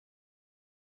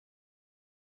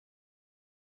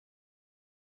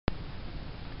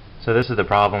So this is the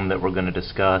problem that we're going to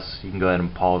discuss. You can go ahead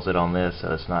and pause it on this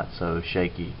so it's not so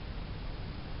shaky.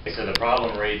 So the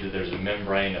problem reads that there's a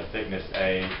membrane of thickness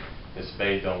A that's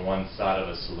bathed on one side of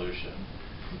a solution.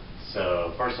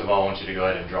 So first of all, I want you to go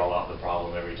ahead and draw out the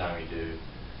problem every time you do.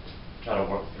 Try to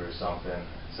work through something.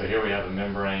 So here we have a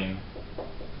membrane,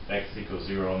 x equals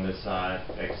 0 on this side,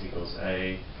 x equals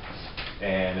A.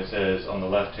 And it says on the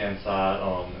left-hand side,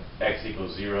 on x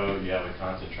equals 0, you have a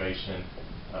concentration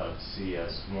of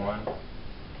CS1.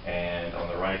 And on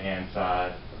the right-hand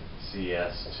side,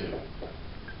 CS2.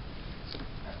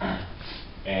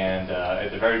 And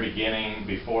at the very beginning,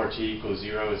 before t equals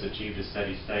 0 is achieved a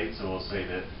steady state, so we'll say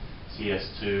that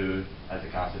CS2 has a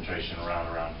concentration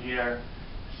around here,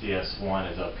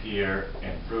 CS1 is up here,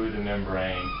 and through the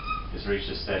membrane has reached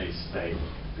a steady state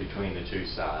between the two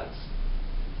sides.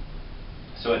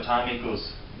 So at time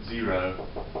equals 0,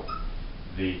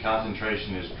 the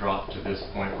concentration is dropped to this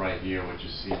point right here, which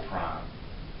is C prime.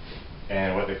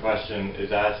 And what the question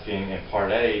is asking in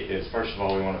part A is, first of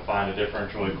all, we want to find a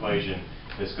differential equation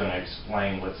that's going to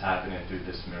explain what's happening through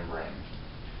this membrane.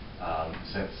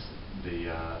 Since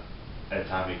at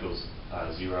time equals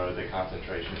 0, the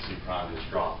concentration C prime is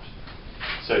dropped.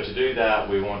 So to do that,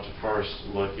 we want to first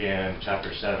look in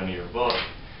chapter 7 of your book,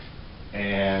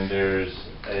 and there's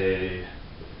a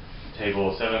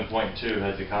table 7.2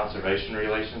 has the conservation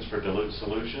relations for dilute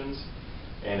solutions.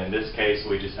 And in this case,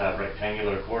 we just have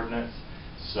rectangular coordinates.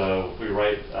 So if we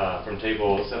write from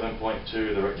table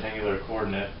 7.2, the rectangular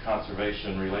coordinate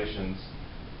conservation relations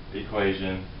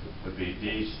equation would be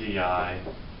dci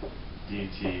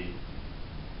dt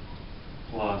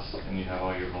plus, and you have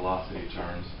all your velocity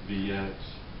terms, vx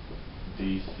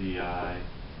dci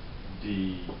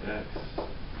dx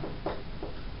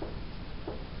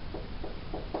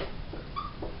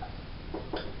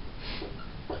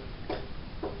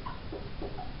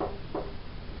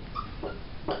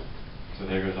So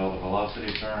there goes all the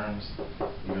velocity terms.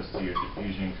 It goes to your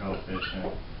diffusion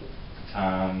coefficient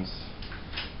times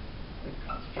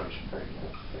concentration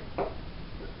gradient.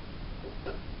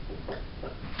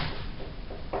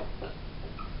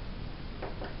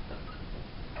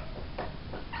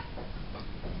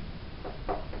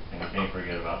 And you can't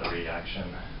forget about the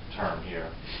reaction term here.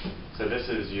 So this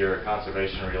is your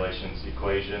conservation relations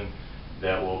equation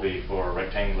that will be for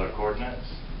rectangular coordinates.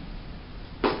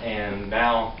 And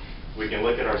now we can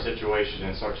look at our situation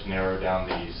and start to narrow down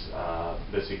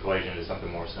this equation to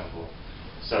something more simple.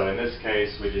 So in this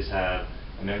case, we just have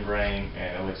a membrane,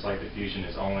 and it looks like diffusion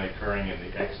is only occurring in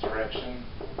the x direction.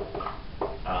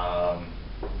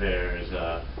 There's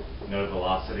no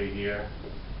velocity here,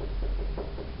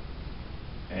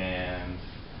 and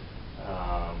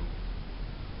I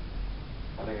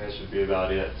think that should be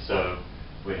about it. So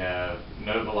we have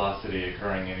no velocity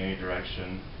occurring in any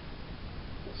direction.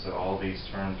 So all these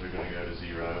terms are going to go to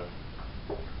 0,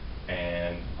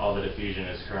 and all the diffusion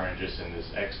is occurring just in this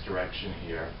x direction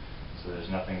here. So there's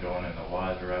nothing going in the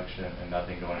y direction and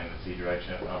nothing going in the z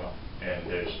direction, and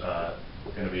there's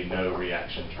going to be no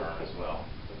reaction term as well.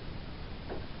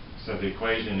 So the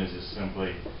equation is just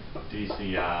simply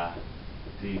dci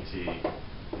dt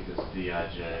equals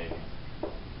dij.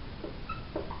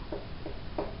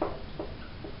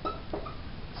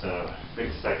 So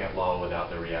fixed second law without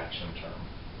the reaction term.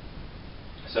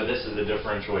 So this is the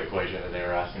differential equation that they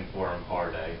were asking for in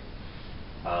part A.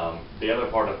 The other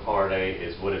part of part A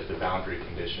is what is the boundary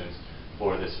conditions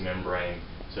for this membrane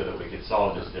so that we could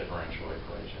solve this differential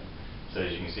equation. So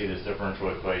as you can see, this differential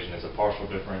equation is a partial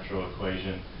differential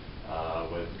equation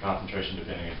with concentration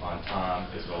depending upon time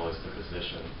as well as the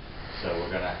position. So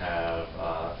we're going to have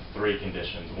 3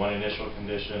 conditions, 1 initial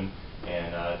condition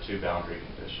and 2 boundary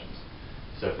conditions.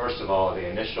 So first of all, the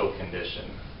initial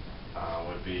condition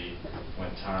would be when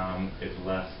time is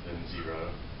less than 0,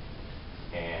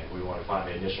 and we want to find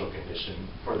the initial condition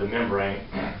for the membrane.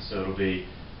 So it'll be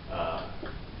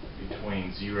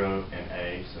between 0 and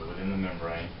A, so within the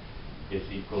membrane, is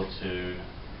equal to,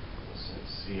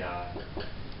 Ci,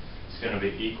 it's going to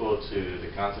be equal to the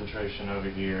concentration over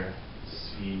here,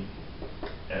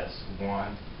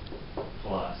 CS1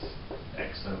 plus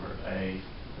x over A,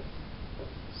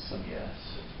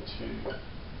 CS2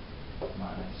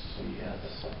 minus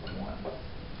CS1.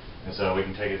 And so we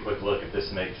can take a quick look if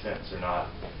this makes sense or not.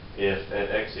 If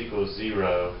at x equals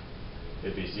 0,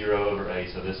 it'd be 0 over A,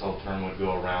 so this whole term would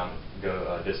go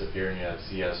disappear, and you have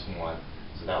CS1.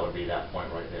 So that would be that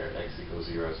point right there at x equals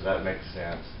 0. So that makes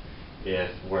sense.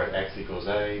 If we're at x equals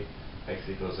A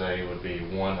would be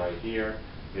 1 right here.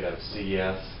 You'd have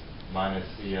CS minus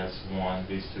CS1.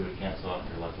 These two would cancel out, and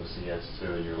you're left with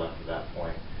CS2, and you're left at that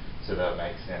point. So that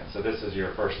makes sense. So this is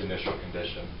your first initial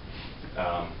condition.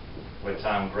 With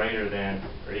time greater than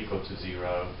or equal to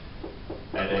 0,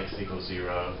 at x equals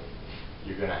 0,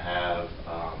 you're going to have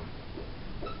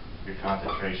your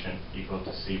concentration equal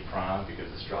to C prime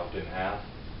because it's dropped in half.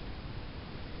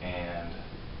 And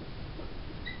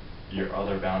your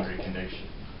other boundary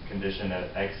condition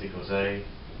at x equals A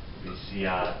would be Ci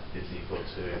is equal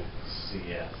to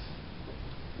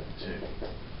CS2.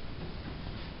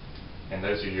 And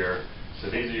those are so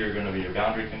these are going to be your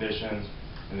boundary conditions,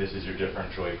 and this is your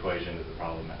differential equation that the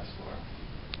problem asks for.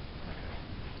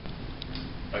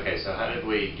 Okay, so how did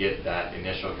we get that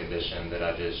initial condition that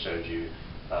I just showed you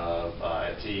of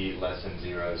at t less than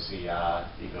 0, Ci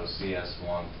equals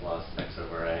CS1 plus x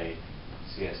over A,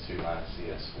 CS2 minus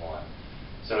CS1.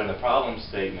 So in the problem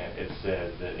statement, it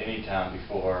says that any time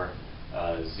before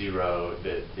 0,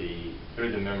 that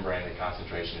through the membrane, the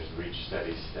concentration has reached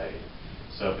steady state.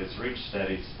 So if it's reached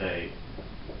steady state,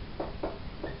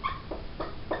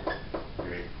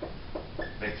 your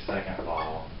fixed second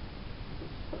law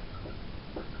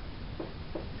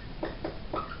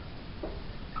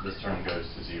this term goes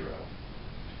to 0.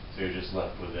 So you're just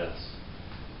left with this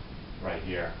right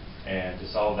here. And to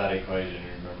solve that equation,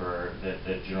 remember that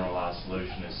the generalized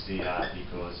solution is Ci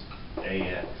equals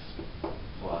AX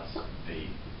plus B.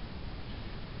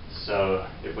 So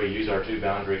if we use our two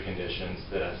boundary conditions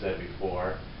that I said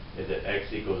before, is that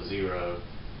x equals 0,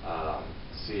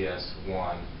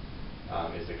 CS1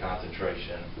 is the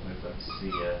concentration. We put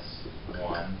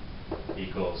CS1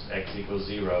 equals x equals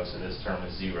 0, so this term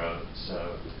is 0,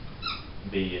 so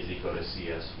B is equal to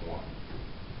CS1.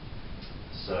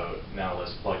 So now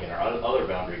let's plug in our other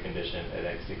boundary condition at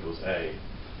x equals A.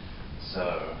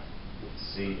 So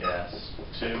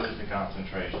CS2 is the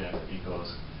concentration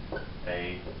equals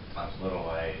A times little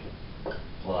a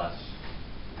plus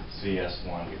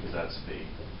CS1 because that's B.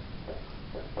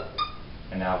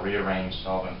 And now rearrange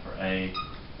solving for A,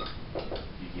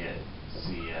 you get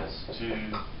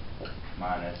CS2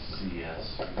 minus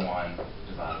CS1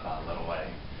 divided by little a.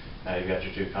 Now you've got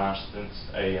your two constants,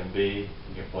 A and B.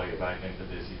 You can plug it back into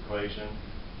this equation.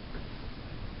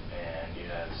 And you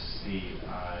have Ci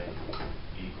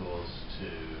equals to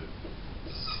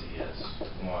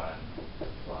CS1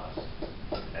 plus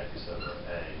x over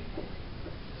A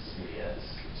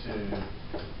CS2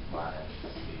 minus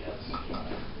CS1.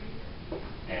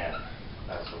 And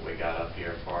that's what we got up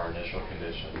here for our initial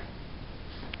condition.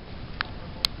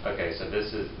 Okay, so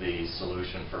this is the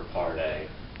solution for part A.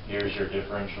 Here's your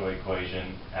differential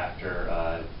equation after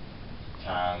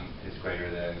time is greater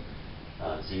than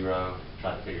 0,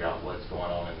 trying to figure out what's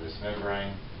going on in this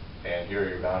membrane. And here are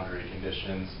your boundary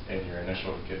conditions and your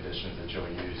initial conditions that you'll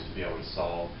use to be able to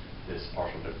solve this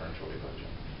partial differential equation.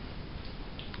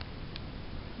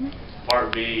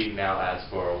 Part B now asks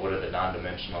for what are the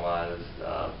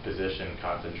non-dimensionalized position,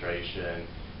 concentration,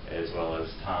 as well as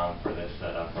time for this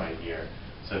setup right here.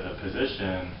 So the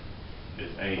position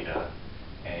is eta,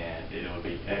 and it will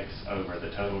be x over the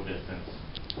total distance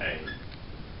A.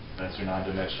 That's your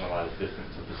non-dimensionalized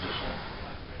distance of position.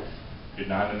 Your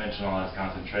non-dimensionalized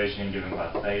concentration given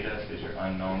by theta is your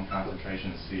unknown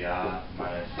concentration Ci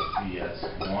minus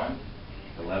CS1,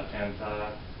 the left-hand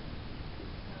side,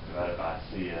 divided by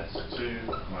CS2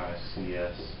 minus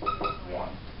CS1.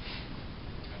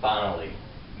 Finally,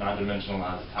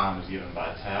 non-dimensionalized time is given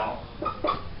by tau,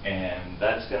 and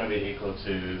that's going to be equal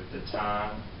to the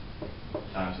time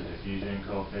times the diffusion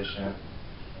coefficient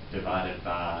divided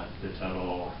by the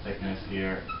total thickness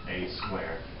here, A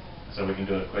squared. So we can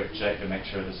do a quick check to make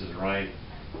sure this is right.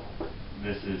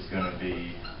 This is going to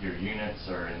be, your units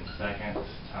are in seconds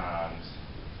times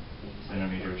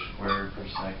centimeters squared per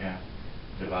second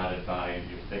divided by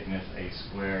your thickness A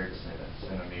squared, so that's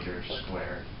centimeters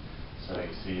squared. So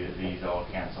you see that these all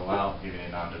cancel out, giving you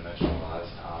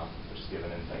non-dimensionalized time.